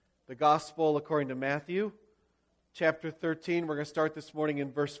The Gospel according to Matthew, chapter 13. We're going to start this morning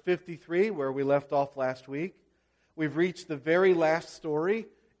in verse 53, where we left off last week. We've reached the very last story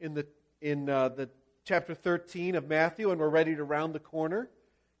in the chapter 13 of Matthew, and we're ready to round the corner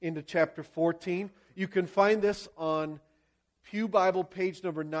into chapter 14. You can find this on Pew Bible page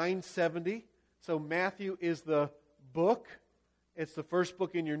number 970. So Matthew is the book. It's the first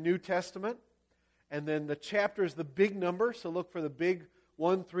book in your New Testament. And then the chapter is the big number, so look for the big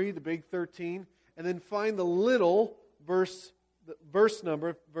 1-3, the big 13, and then find the little verse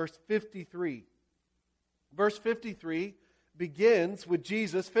number, verse 53. Verse 53 begins with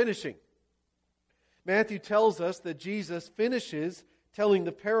Jesus finishing. Matthew tells us that Jesus finishes telling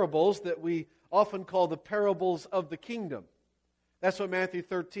the parables that we often call the parables of the kingdom. That's what Matthew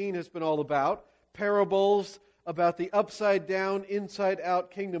 13 has been all about. Parables about the upside-down,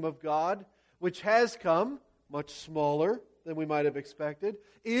 inside-out kingdom of God, which has come, much smaller than we might have expected,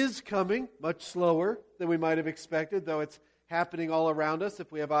 is coming much slower than we might have expected, though it's happening all around us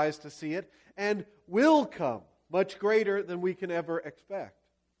if we have eyes to see it, and will come much greater than we can ever expect.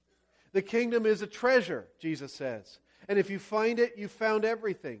 The kingdom is a treasure, Jesus says, and if you find it, you've found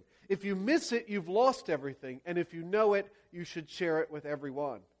everything. If you miss it, you've lost everything, and if you know it, you should share it with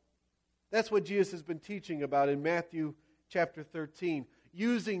everyone. That's what Jesus has been teaching about in Matthew chapter 13,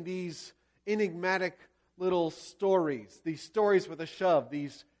 using these enigmatic little stories, these stories with a shove,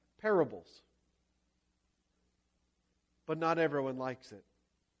 these parables. But not everyone likes it.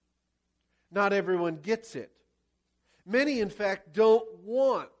 Not everyone gets it. Many, in fact, don't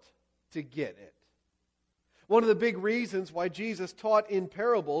want to get it. One of the big reasons why Jesus taught in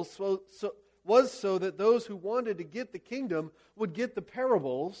parables was so that those who wanted to get the kingdom would get the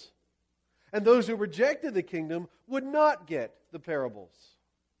parables, and those who rejected the kingdom would not get the parables.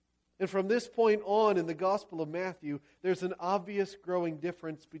 And from this point on in the Gospel of Matthew, there's an obvious growing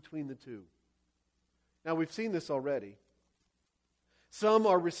difference between the two. Now, we've seen this already. Some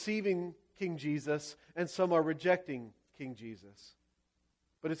are receiving King Jesus, and some are rejecting King Jesus.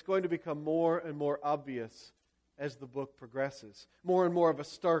 But it's going to become more and more obvious as the book progresses. More and more of a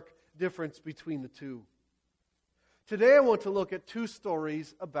stark difference between the two. Today I want to look at two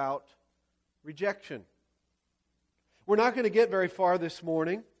stories about rejection. We're not going to get very far this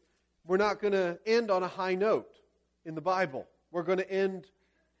morning. We're not going to end on a high note in the Bible. We're going to end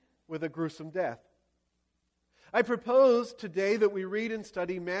with a gruesome death. I propose today that we read and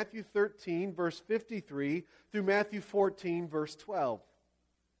study Matthew 13, verse 53, through Matthew 14, verse 12,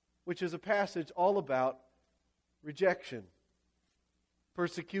 which is a passage all about rejection,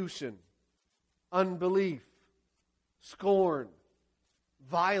 persecution, unbelief, scorn,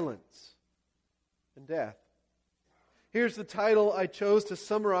 violence, and death. Here's the title I chose to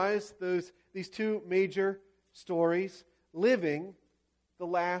summarize these two major stories: Living the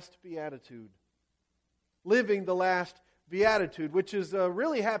Last Beatitude. Living the Last Beatitude, which is a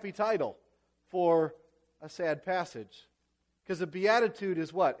really happy title for a sad passage. Because a beatitude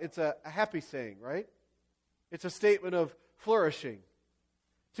is what? It's a happy saying, right? It's a statement of flourishing.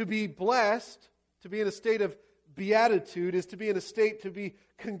 To be blessed, to be in a state of beatitude, is to be in a state to be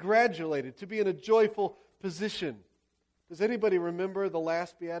congratulated, to be in a joyful position. Does anybody remember the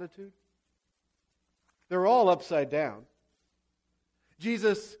last beatitude? They're all upside down.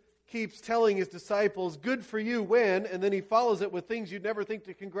 Jesus keeps telling his disciples, good for you when, and then he follows it with things you'd never think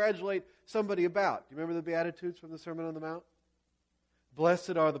to congratulate somebody about. Do you remember the Beatitudes from the Sermon on the Mount?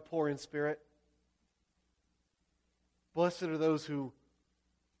 Blessed are the poor in spirit. Blessed are those who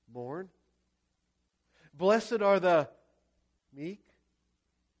mourn. Blessed are the meek.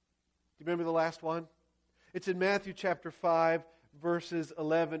 Do you remember the last one? It's in Matthew chapter 5, verses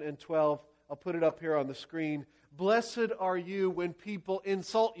 11 and 12. I'll put it up here on the screen. Blessed are you when people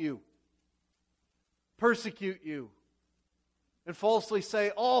insult you, persecute you, and falsely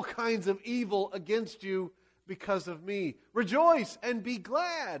say all kinds of evil against you because of me. Rejoice and be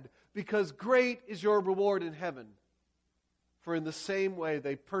glad, because great is your reward in heaven. For in the same way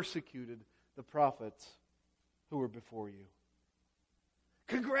they persecuted the prophets who were before you.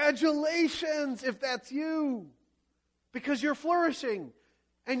 Congratulations if that's you, because you're flourishing,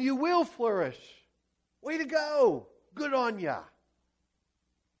 and you will flourish. Way to go. Good on ya.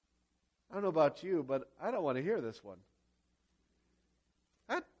 I don't know about you, but I don't want to hear this one.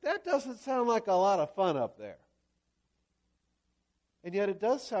 That doesn't sound like a lot of fun up there. And yet it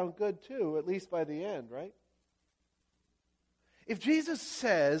does sound good too, at least by the end, right? If Jesus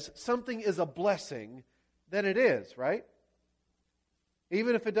says something is a blessing, then it is, right?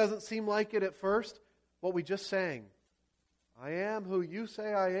 Even if it doesn't seem like it at first, what we just sang. I am who you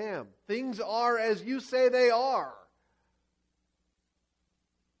say I am. Things are as you say they are.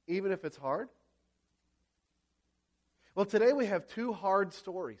 even if it's hard? Well, today we have two hard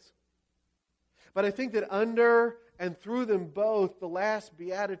stories. But I think that under and through them both, the last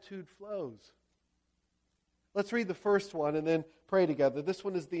beatitude flows. Let's read the first one and then pray together. This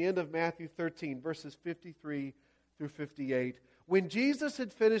one is the end of Matthew 13, verses 53 through 58. When Jesus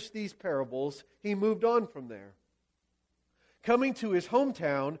had finished these parables, he moved on from there. Coming to his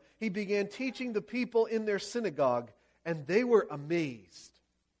hometown, he began teaching the people in their synagogue, and they were amazed.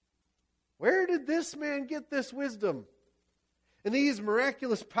 Where did this man get this wisdom and these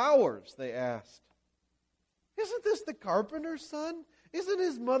miraculous powers? They asked. Isn't this the carpenter's son? Isn't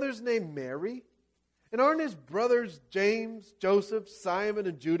his mother's name Mary? And aren't his brothers James, Joseph, Simon,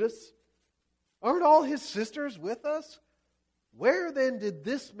 and Judas? Aren't all his sisters with us? Where then did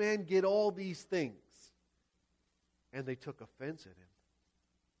this man get all these things? And they took offense at him.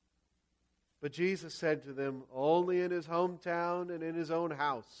 But Jesus said to them, only in his hometown and in his own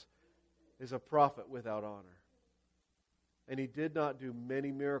house is a prophet without honor. And he did not do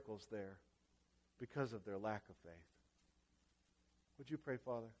many miracles there because of their lack of faith. Would you pray,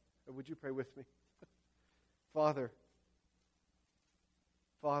 Father? Or would you pray with me? Father,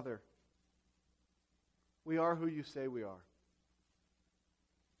 we are who you say we are.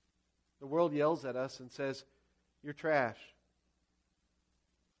 The world yells at us and says, you're trash.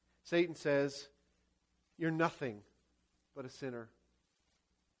 Satan says, you're nothing but a sinner.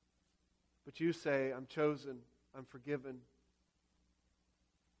 But you say, I'm chosen, I'm forgiven,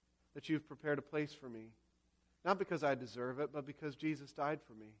 that you've prepared a place for me. Not because I deserve it, but because Jesus died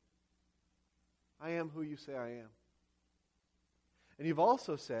for me. I am who you say I am. And you've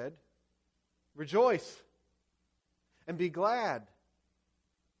also said, rejoice and be glad.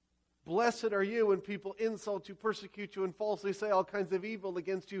 Blessed are you when people insult you, persecute you, and falsely say all kinds of evil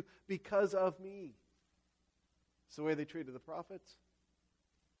against you because of me. It's the way they treated the prophets.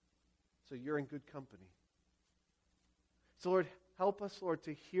 So you're in good company. So Lord, help us, Lord,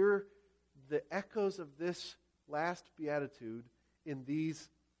 to hear the echoes of this last beatitude in these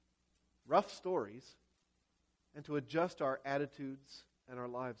rough stories and to adjust our attitudes and our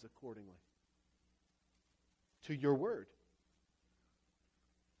lives accordingly to your word.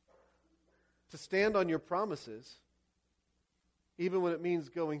 To stand on your promises, even when it means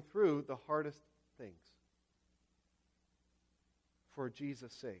going through the hardest things. For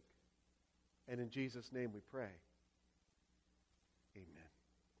Jesus' sake. And in Jesus' name we pray. Amen.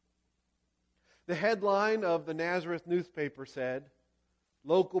 The headline of the Nazareth newspaper said,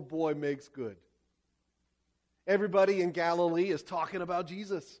 local boy makes good. Everybody in Galilee is talking about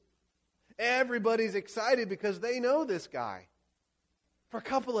Jesus. Everybody's excited because they know this guy. For a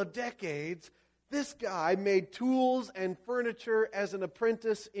couple of decades, this guy made tools and furniture as an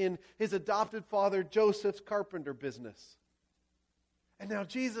apprentice in his adopted father Joseph's carpenter business. And now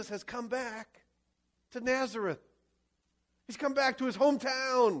Jesus has come back to Nazareth. He's come back to his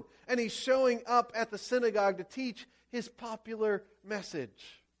hometown, and he's showing up at the synagogue to teach his popular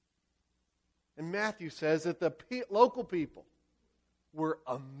message. And Matthew says that the local people were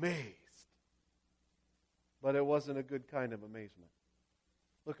amazed. But it wasn't a good kind of amazement.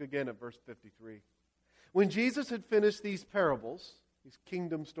 Look again at verse 53. When Jesus had finished these parables, these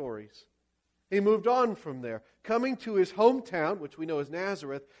kingdom stories, he moved on from there. Coming to his hometown, which we know as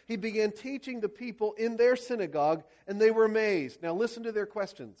Nazareth, he began teaching the people in their synagogue, and they were amazed. Now listen to their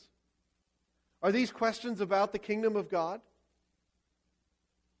questions. Are these questions about the kingdom of God?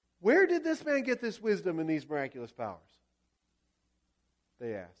 Where did this man get this wisdom and these miraculous powers?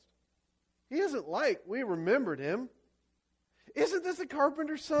 They asked. He isn't like we remembered him. Isn't this a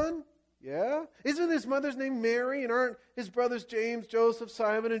carpenter's son? Yeah. Isn't his mother's name Mary? And aren't his brothers James, Joseph,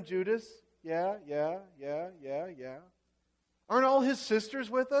 Simon, and Judas? Yeah. Aren't all his sisters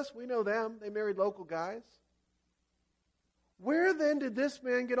with us? We know them. They married local guys. Where then did this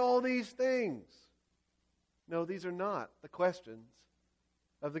man get all these things? No, these are not the questions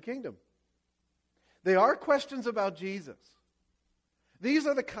of the kingdom. They are questions about Jesus. These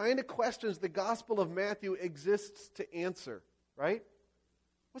are the kind of questions the Gospel of Matthew exists to answer, right?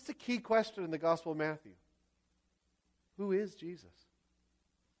 What's the key question in the Gospel of Matthew? Who is Jesus?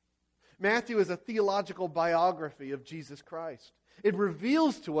 Matthew is a theological biography of Jesus Christ. It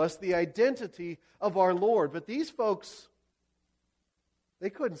reveals to us the identity of our Lord. But these folks,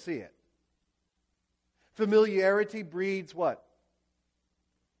 they couldn't see it. Familiarity breeds what?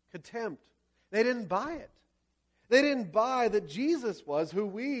 Contempt. They didn't buy it. They didn't buy that Jesus was who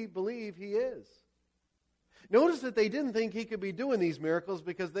we believe he is. Notice that they didn't think he could be doing these miracles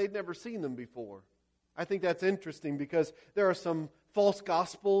because they'd never seen them before. I think that's interesting because there are some false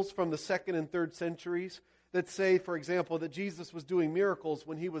gospels from the 2nd and 3rd centuries that say, for example, that Jesus was doing miracles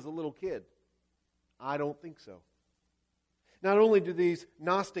when he was a little kid. I don't think so. Not only do these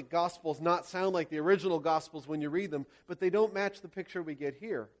Gnostic Gospels not sound like the original Gospels when you read them, but they don't match the picture we get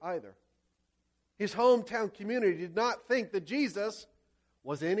here either. His hometown community did not think that Jesus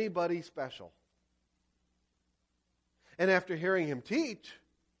was anybody special. And after hearing him teach,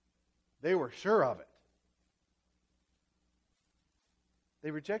 they were sure of it.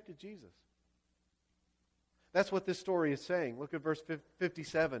 They rejected Jesus. That's what this story is saying. Look at verse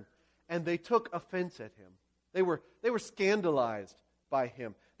 57. And they took offense at him. They were scandalized by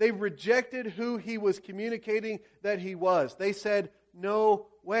him. They rejected who he was communicating that he was. They said, "No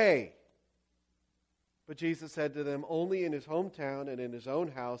way." But Jesus said to them, "Only in his hometown and in his own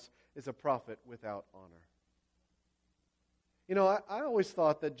house is a prophet without honor." You know, I always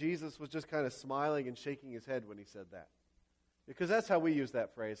thought that Jesus was just kind of smiling and shaking his head when he said that. Because that's how we use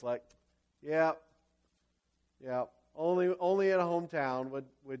that phrase, like, yeah, only in a hometown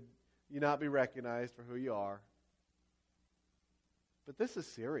would you not be recognized for who you are. But this is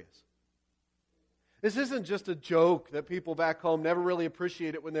serious. This isn't just a joke that people back home never really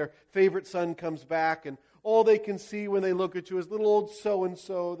appreciate it when their favorite son comes back and all they can see when they look at you is little old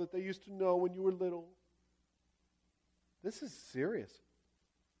so-and-so that they used to know when you were little. This is serious.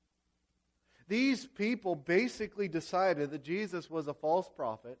 These people basically decided that Jesus was a false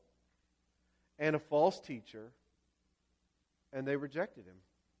prophet and a false teacher, and they rejected him.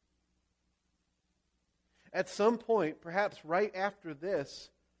 At some point, perhaps right after this,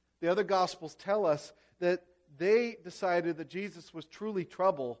 the other Gospels tell us that they decided that Jesus was truly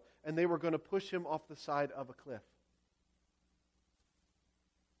trouble and they were going to push him off the side of a cliff.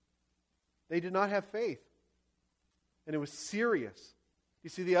 They did not have faith, and it was serious. You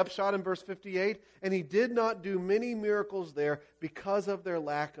see the upshot in verse 58? And he did not do many miracles there because of their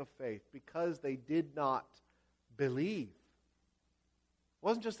lack of faith, because they did not believe. It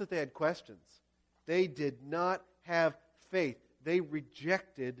wasn't just that they had questions. They did not have faith. They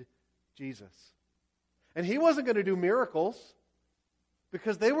rejected Jesus. And he wasn't going to do miracles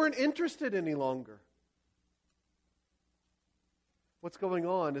because they weren't interested any longer. What's going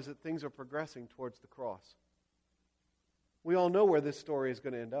on is that things are progressing towards the cross. We all know where this story is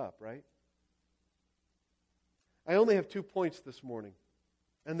going to end up, right? I only have 2 points this morning,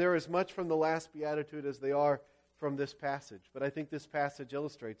 and they're as much from the last Beatitude as they are from this passage, but I think this passage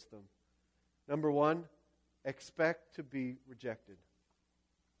illustrates them. Number 1, expect to be rejected.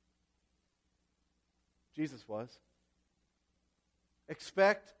 Jesus was.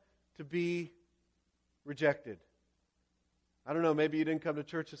 Expect to be rejected. I don't know, maybe you didn't come to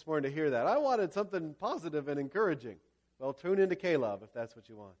church this morning to hear that. I wanted something positive and encouraging. Well, tune into K-Love if that's what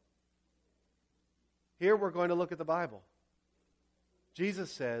you want. Here we're going to look at the Bible.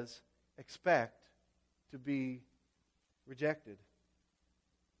 Jesus says, expect to be rejected.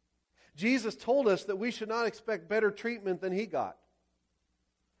 Jesus told us that we should not expect better treatment than he got.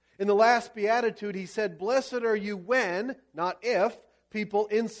 In the last Beatitude, he said, "Blessed are you when, not if, people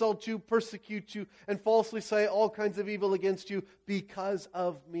insult you, persecute you, and falsely say all kinds of evil against you because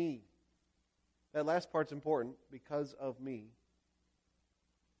of me." That last part's important, because of me.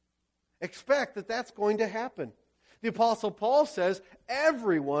 Expect that that's going to happen. The Apostle Paul says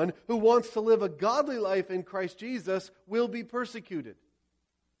everyone who wants to live a godly life in Christ Jesus will be persecuted.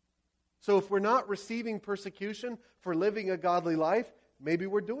 So if we're not receiving persecution for living a godly life, maybe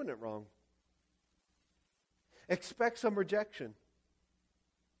we're doing it wrong. Expect some rejection.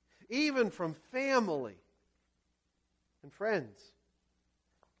 Even from family and friends.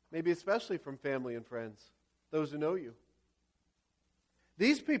 Maybe especially from family and friends, those who know you.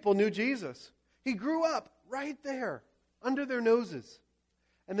 These people knew Jesus. He grew up right there, under their noses.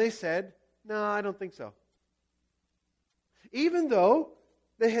 And they said, "No, I don't think so." Even though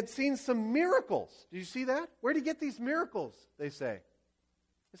they had seen some miracles. Do you see that? Where did he get these miracles, they say?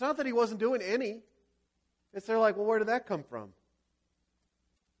 It's not that he wasn't doing any. It's they're like, well, where did that come from?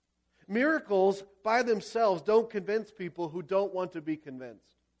 Miracles by themselves don't convince people who don't want to be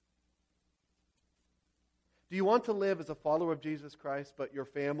convinced. Do you want to live as a follower of Jesus Christ, but your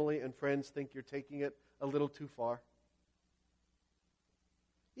family and friends think you're taking it a little too far?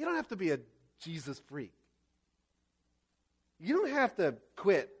 You don't have to be a Jesus freak. You don't have to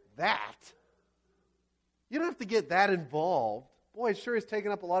quit that. You don't have to get that involved. Boy, it sure is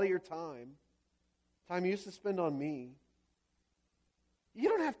taking up a lot of your time. Time you used to spend on me. You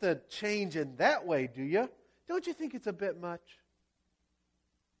don't have to change in that way, do you? Don't you think it's a bit much?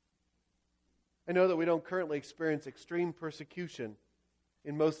 I know that we don't currently experience extreme persecution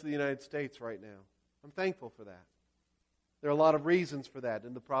in most of the United States right now. I'm thankful for that. There are a lot of reasons for that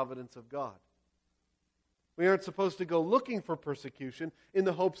in the providence of God. We aren't supposed to go looking for persecution in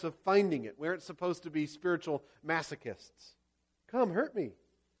the hopes of finding it. We aren't supposed to be spiritual masochists. Come, hurt me.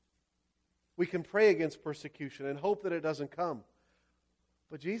 We can pray against persecution and hope that it doesn't come.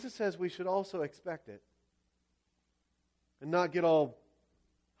 But Jesus says we should also expect it and not get all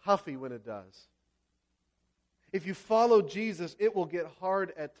huffy when it does. If you follow Jesus, it will get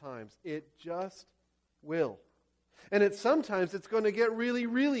hard at times. It just will. And sometimes it's going to get really,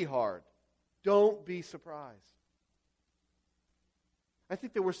 really hard. Don't be surprised. I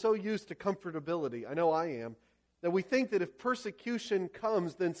think that we're so used to comfortability, I know I am, that we think that if persecution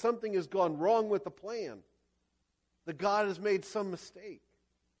comes, then something has gone wrong with the plan. That God has made some mistake.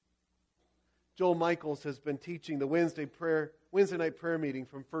 Joel Michaels has been teaching the Wednesday night prayer meeting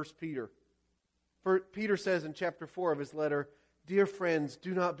from 1 Peter. Peter says in chapter 4 of his letter, "Dear friends,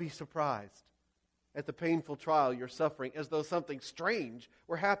 do not be surprised at the painful trial you're suffering, as though something strange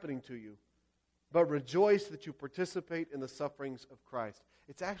were happening to you. But rejoice that you participate in the sufferings of Christ."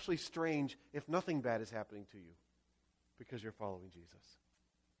 It's actually strange if nothing bad is happening to you because you're following Jesus.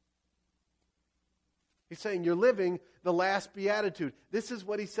 He's saying you're living the last beatitude. This is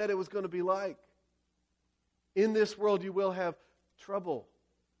what he said it was going to be like. In this world you will have trouble.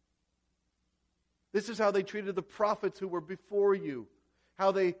 This is how they treated the prophets who were before you,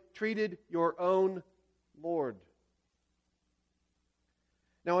 how they treated your own Lord.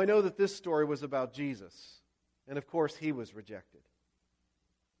 Now, I know that this story was about Jesus, and of course he was rejected.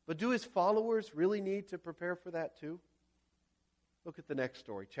 But do his followers really need to prepare for that too? Look at the next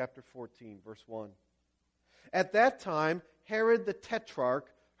story, chapter 14, verse 1. At that time, Herod the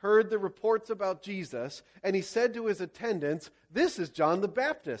Tetrarch heard the reports about Jesus, and he said to his attendants, "This is John the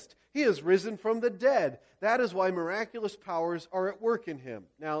Baptist. He has risen from the dead. That is why miraculous powers are at work in him."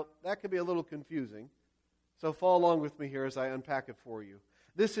 Now, that can be a little confusing, so follow along with me here as I unpack it for you.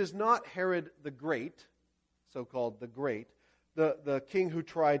 This is not Herod the Great, so-called the Great, the king who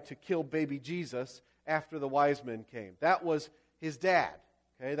tried to kill baby Jesus after the wise men came. That was his dad.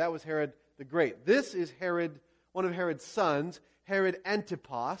 Okay, that was Herod the Great. This is Herod, one of Herod's sons, Herod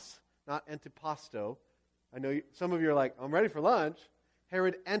Antipas, not Antipasto. I know some of you are like, "I'm ready for lunch."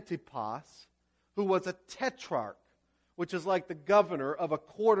 Herod Antipas, who was a tetrarch, which is like the governor of a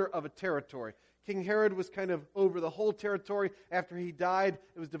quarter of a territory. King Herod was kind of over the whole territory. After he died,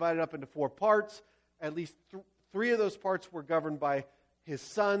 it was divided up into 4 parts. At least 3 of those parts were governed by his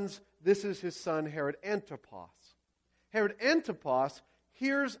sons. This is his son, Herod Antipas. Herod Antipas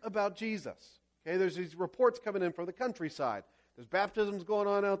hears about Jesus. Okay, there's these reports coming in from the countryside. There's baptisms going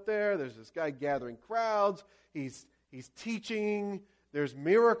on out there. There's this guy gathering crowds. He's teaching. There's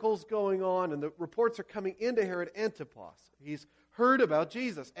miracles going on. And the reports are coming into Herod Antipas. He's heard about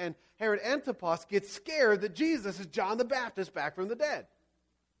Jesus. And Herod Antipas gets scared that Jesus is John the Baptist back from the dead.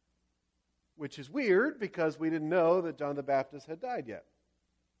 Which is weird because we didn't know that John the Baptist had died yet.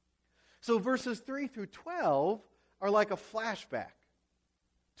 So verses 3 through 12 are like a flashback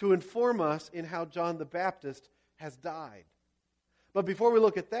to inform us in how John the Baptist has died. But before we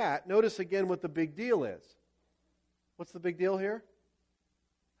look at that, notice again what the big deal is. What's the big deal here?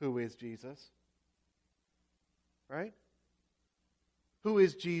 Who is Jesus? Right? Who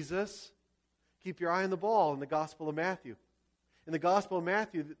is Jesus? Keep your eye on the ball in the Gospel of Matthew. In the Gospel of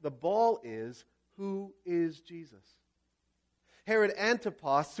Matthew, the ball is, who is Jesus? Herod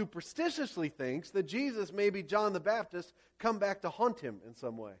Antipas superstitiously thinks that Jesus may be John the Baptist come back to haunt him in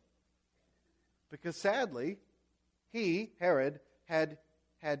some way. Because sadly, he, Herod, had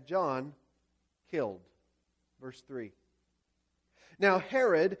John killed. Verse 3. Now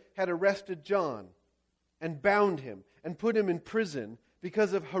Herod had arrested John and bound him and put him in prison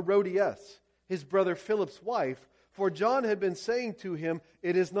because of Herodias, his brother Philip's wife, for John had been saying to him,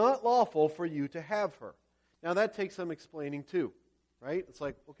 "It is not lawful for you to have her." Now that takes some explaining too, right? It's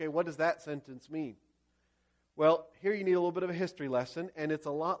like, okay, what does that sentence mean? Well, here you need a little bit of a history lesson, and it's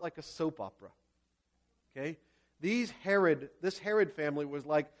a lot like a soap opera. Okay? This Herod family was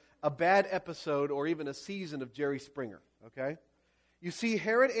like a bad episode or even a season of Jerry Springer. Okay? You see,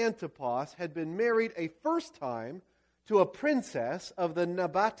 Herod Antipas had been married a first time to a princess of the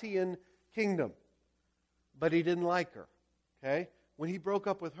Nabatean kingdom. But he didn't like her. Okay? When he broke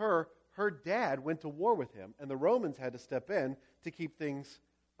up with her, her dad went to war with him, and the Romans had to step in to keep things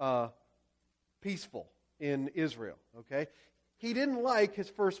peaceful in Israel. Okay? He didn't like his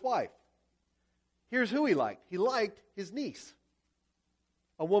first wife. Here's who he liked. He liked his niece,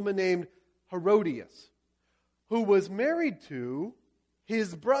 a woman named Herodias, who was married to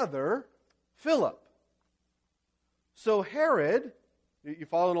his brother Philip. So Herod, you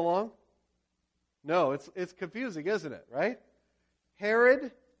following along? No, it's confusing, isn't it, right?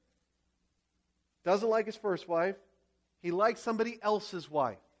 Herod Doesn't like his first wife. He likes somebody else's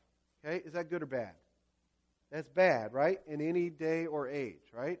wife. Okay? Is that good or bad? That's bad, right? In any day or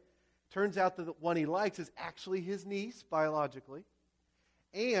age, right? Turns out that the one he likes is actually his niece, biologically.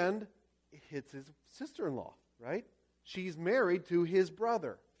 And it's his sister-in-law, right? She's married to his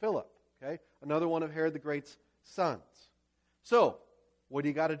brother, Philip, okay? Another one of Herod the Great's sons. So, what do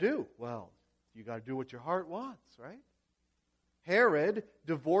you got to do? Well, you got to do what your heart wants, right? Herod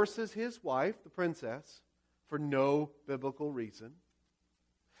divorces his wife, the princess, for no biblical reason.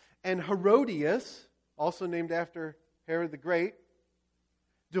 And Herodias, also named after Herod the Great,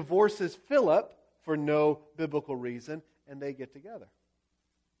 divorces Philip for no biblical reason, and they get together.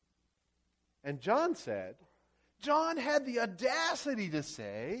 And John had the audacity to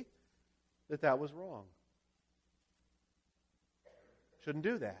say that that was wrong. Shouldn't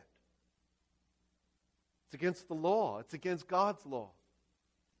do that. It's against the law. It's against God's law.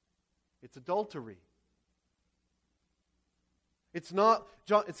 It's adultery. It's not,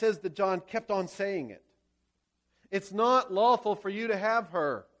 it says that John kept on saying it. It's not lawful for you to have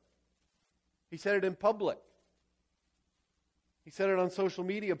her. He said it in public. He said it on social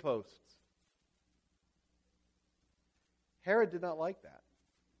media posts. Herod did not like that.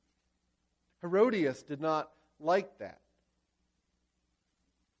 Herodias did not like that.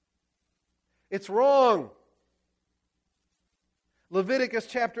 It's wrong. Leviticus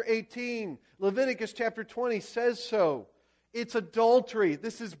chapter 18, Leviticus chapter 20 says so. It's adultery.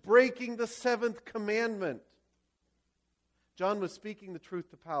 This is breaking the seventh commandment. John was speaking the truth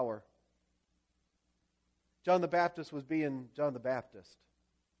to power. John the Baptist was being John the Baptist.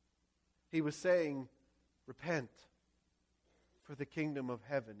 He was saying, repent, for the kingdom of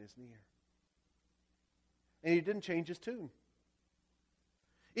heaven is near. And he didn't change his tune.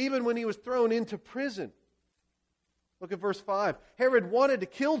 Even when he was thrown into prison. Look at verse 5. Herod wanted to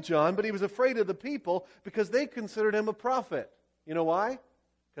kill John, but he was afraid of the people because they considered him a prophet. You know why?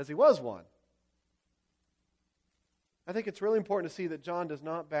 Because he was one. I think it's really important to see that John does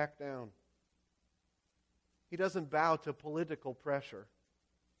not back down. He doesn't bow to political pressure.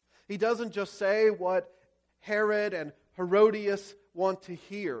 He doesn't just say what Herod and Herodias want to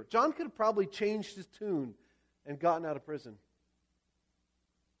hear. John could have probably changed his tune and gotten out of prison.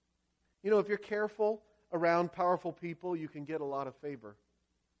 You know, if you're careful around powerful people, you can get a lot of favor.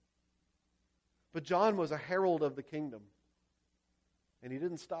 But John was a herald of the kingdom, and he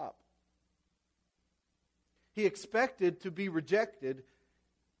didn't stop. He expected to be rejected,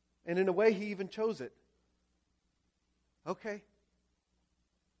 and in a way he even chose it. Okay.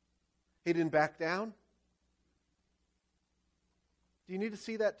 He didn't back down. Do you need to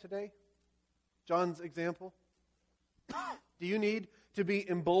see that today? John's example? Do you need to be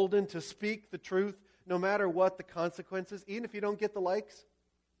emboldened to speak the truth no matter what the consequences, even if you don't get the likes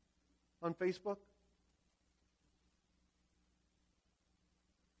on Facebook?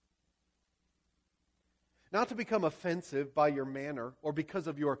 Not to become offensive by your manner or because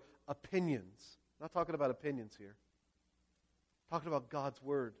of your opinions. I'm not talking about opinions here. I'm talking about God's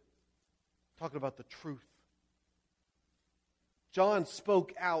word. I'm talking about the truth. John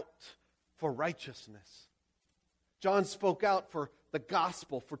spoke out for righteousness. John spoke out for the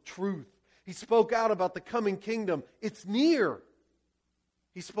gospel, for truth. He spoke out about the coming kingdom. It's near.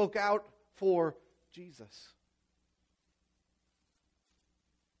 He spoke out for Jesus.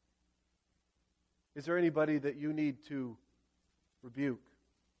 Is there anybody that you need to rebuke?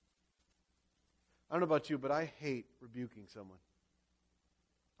 I don't know about you, but I hate rebuking someone.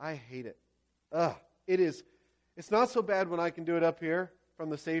 I hate it. It's not so bad when I can do it up here from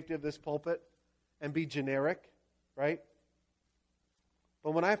the safety of this pulpit and be generic, right?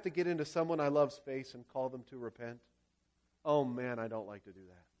 But when I have to get into someone I love's face and call them to repent, oh man, I don't like to do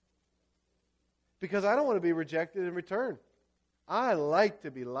that. Because I don't want to be rejected in return. I like to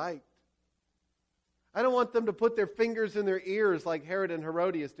be liked. I don't want them to put their fingers in their ears like Herod and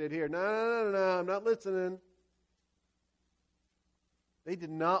Herodias did here. No, I'm not listening. They did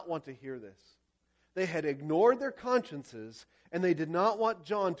not want to hear this. They had ignored their consciences, and they did not want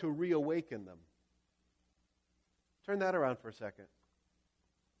John to reawaken them. Turn that around for a second.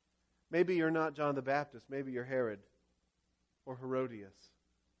 Maybe you're not John the Baptist. Maybe you're Herod or Herodias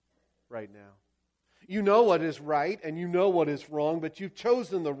right now. You know what is right and you know what is wrong, but you've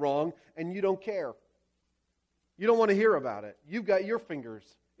chosen the wrong and you don't care. You don't want to hear about it. You've got your fingers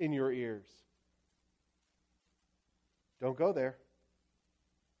in your ears. Don't go there.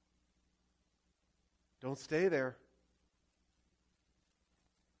 Don't stay there.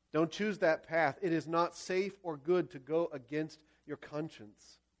 Don't choose that path. It is not safe or good to go against your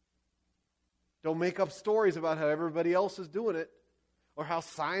conscience. Don't make up stories about how everybody else is doing it. or how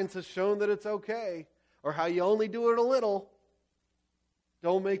science has shown that it's okay, or how you only do it a little.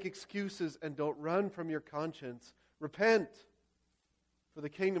 Don't make excuses and don't run from your conscience. Repent, for the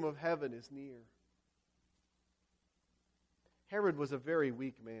kingdom of heaven is near. Herod was a very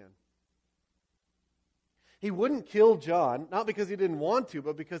weak man. He wouldn't kill John, not because he didn't want to,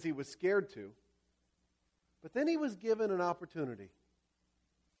 but because he was scared to. But then he was given an opportunity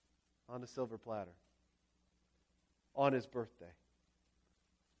on a silver platter on his birthday.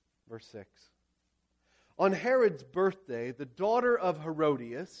 Verse 6. On Herod's birthday, the daughter of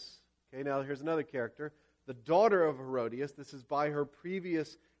Herodias, okay, now here's another character, the daughter of Herodias, this is by her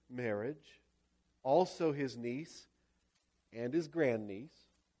previous marriage, also his niece and his grandniece,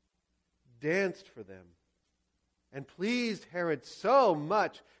 danced for them and pleased Herod so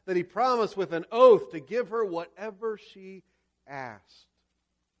much that he promised with an oath to give her whatever she asked.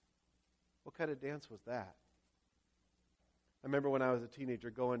 What kind of dance was that? I remember when I was a teenager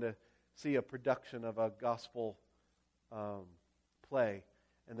going to see a production of a gospel play,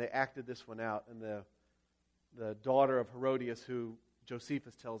 and they acted this one out, and the daughter of Herodias, who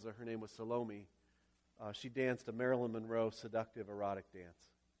Josephus tells her name was Salome, she danced a Marilyn Monroe seductive erotic dance,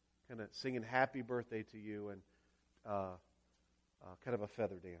 kind of singing happy birthday to you and kind of a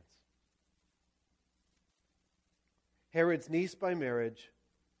feather dance. Herod's niece by marriage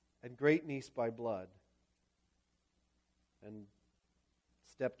and great niece by blood and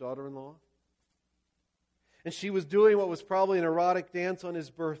stepdaughter-in-law. And she was doing what was probably an erotic dance on his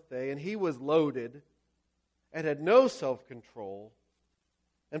birthday, and he was loaded and had no self-control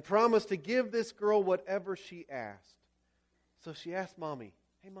and promised to give this girl whatever she asked. So she asked Mommy,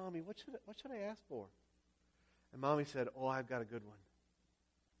 "Hey, Mommy, what should I ask for?" And Mommy said, "Oh, I've got a good one.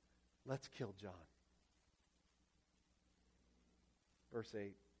 Let's kill John." Verse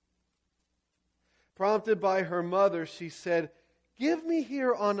 8. Prompted by her mother, she said, "Give me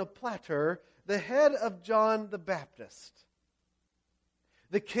here on a platter the head of John the Baptist."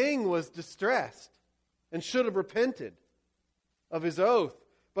 The king was distressed and should have repented of his oath.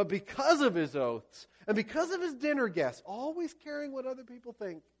 But because of his oaths and because of his dinner guests, always caring what other people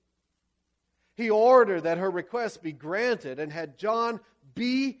think, he ordered that her request be granted and had John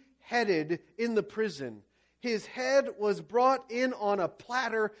beheaded in the prison. His head was brought in on a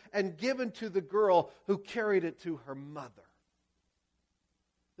platter and given to the girl who carried it to her mother.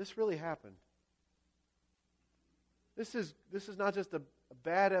 This really happened. This is not just a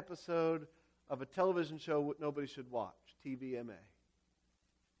bad episode of a television show nobody should watch, TVMA.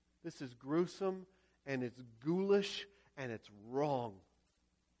 This is gruesome, and it's ghoulish, and it's wrong.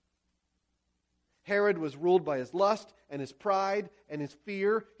 Herod was ruled by his lust and his pride and his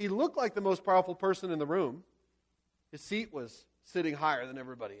fear. He looked like the most powerful person in the room. His seat was sitting higher than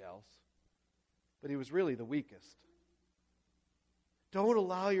everybody else. But he was really the weakest. Don't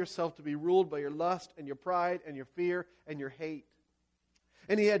allow yourself to be ruled by your lust and your pride and your fear and your hate.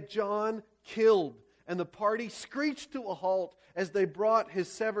 And he had John killed, and the party screeched to a halt as they brought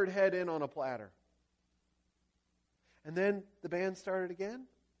his severed head in on a platter. And then the band started again,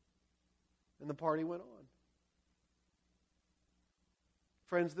 and the party went on.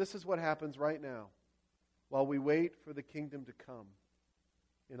 Friends, this is what happens right now while we wait for the kingdom to come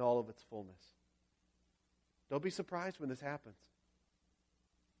in all of its fullness. Don't be surprised when this happens.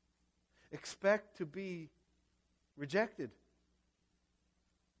 Expect to be rejected.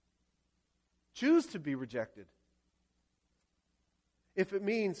 Choose to be rejected.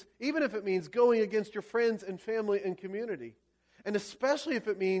 Even if it means going against your friends and family and community. And especially if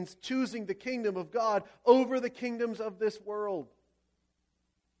it means choosing the kingdom of God over the kingdoms of this world.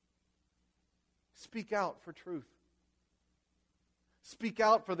 Speak out for truth. Speak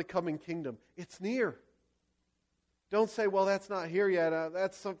out for the coming kingdom. It's near. Don't say, "Well, that's not here yet.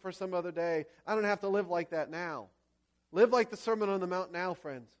 That's for some other day. I don't have to live like that now." Live like the Sermon on the Mount now,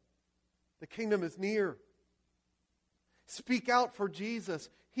 friends. The kingdom is near. Speak out for Jesus.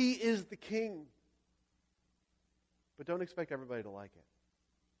 He is the King. But don't expect everybody to like it.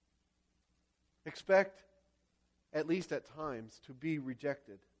 Expect, at least at times, to be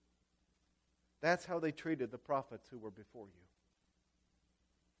rejected. That's how they treated the prophets who were before you.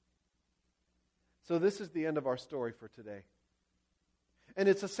 So this is the end of our story for today. And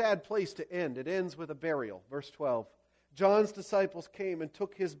it's a sad place to end. It ends with a burial. Verse 12. John's disciples came and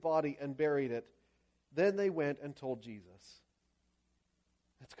took his body and buried it. Then they went and told Jesus.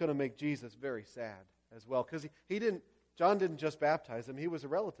 It's going to make Jesus very sad as well. Because John didn't just baptize him. He was a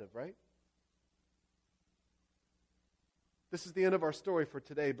relative, right? This is the end of our story for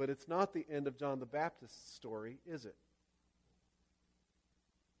today, but it's not the end of John the Baptist's story, is it?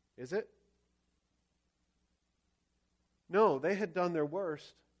 Is it? No, they had done their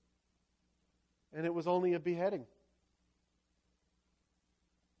worst, and it was only a beheading.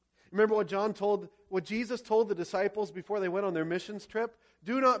 Remember what Jesus told the disciples before they went on their missions trip?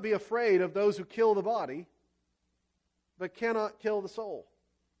 Do not be afraid of those who kill the body, but cannot kill the soul.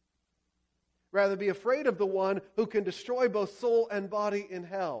 Rather, be afraid of the one who can destroy both soul and body in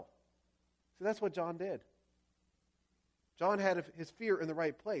hell. See, that's what John did. John had his fear in the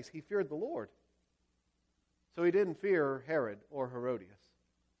right place. He feared the Lord. So he didn't fear Herod or Herodias.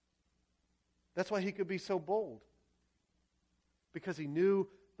 That's why he could be so bold. Because he knew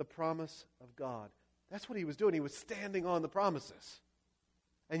the promise of God. That's what he was doing. He was standing on the promises.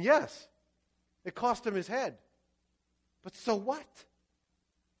 And yes, it cost him his head. But so what?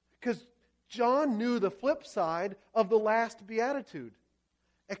 Because John knew the flip side of the last beatitude.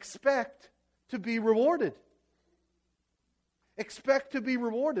 Expect to be rewarded. Expect to be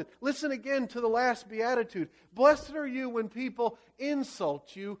rewarded. Listen again to the last beatitude. Blessed are you when people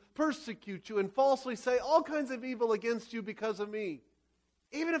insult you, persecute you, and falsely say all kinds of evil against you because of me.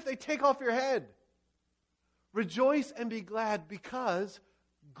 Even if they take off your head. Rejoice and be glad, because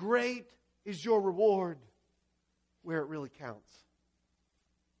great is your reward where it really counts.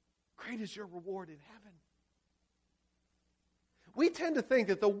 Great is your reward in heaven. We tend to think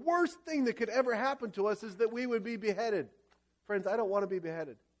that the worst thing that could ever happen to us is that we would be beheaded. Friends, I don't want to be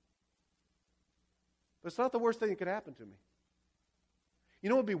beheaded. But it's not the worst thing that could happen to me. You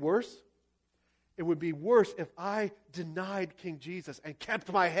know what would be worse? It would be worse if I denied King Jesus and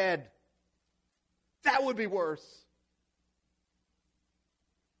kept my head. That would be worse.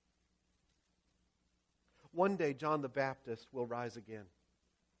 One day, John the Baptist will rise again.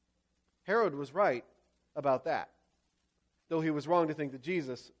 Herod was right about that, though he was wrong to think that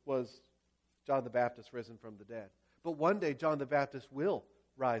Jesus was John the Baptist risen from the dead. But one day, John the Baptist will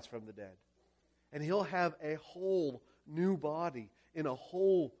rise from the dead. And he'll have a whole new body in a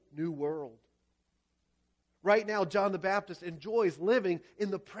whole new world. Right now, John the Baptist enjoys living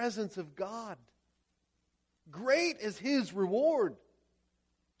in the presence of God. Great is his reward.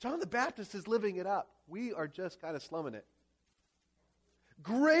 John the Baptist is living it up. We are just kind of slumming it.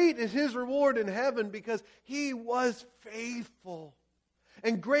 Great is his reward in heaven because he was faithful.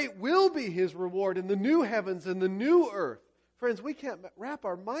 And great will be his reward in the new heavens and the new earth. Friends, we can't wrap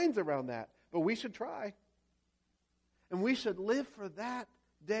our minds around that, but we should try. And we should live for that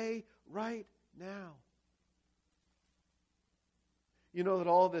day right now. You know that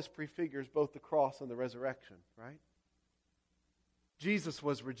all this prefigures both the cross and the resurrection, right? Jesus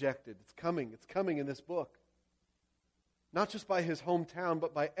was rejected. It's coming in this book. Not just by his hometown,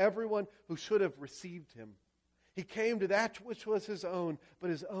 but by everyone who should have received him. He came to that which was his own, but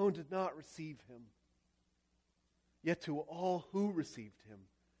his own did not receive him. Yet to all who received him,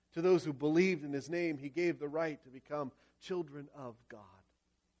 to those who believed in his name, he gave the right to become children of God.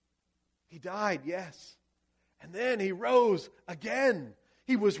 He died, yes. And then he rose again.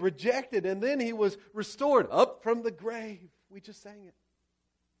 He was rejected, and then he was restored up from the grave. We just sang it.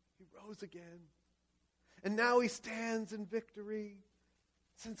 He rose again. And now he stands in victory,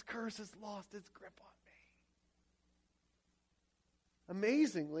 since curse has lost its grip on me.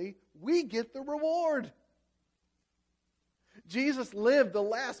 Amazingly, we get the reward. Jesus lived the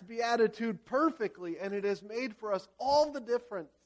last beatitude perfectly, and it has made for us all the difference.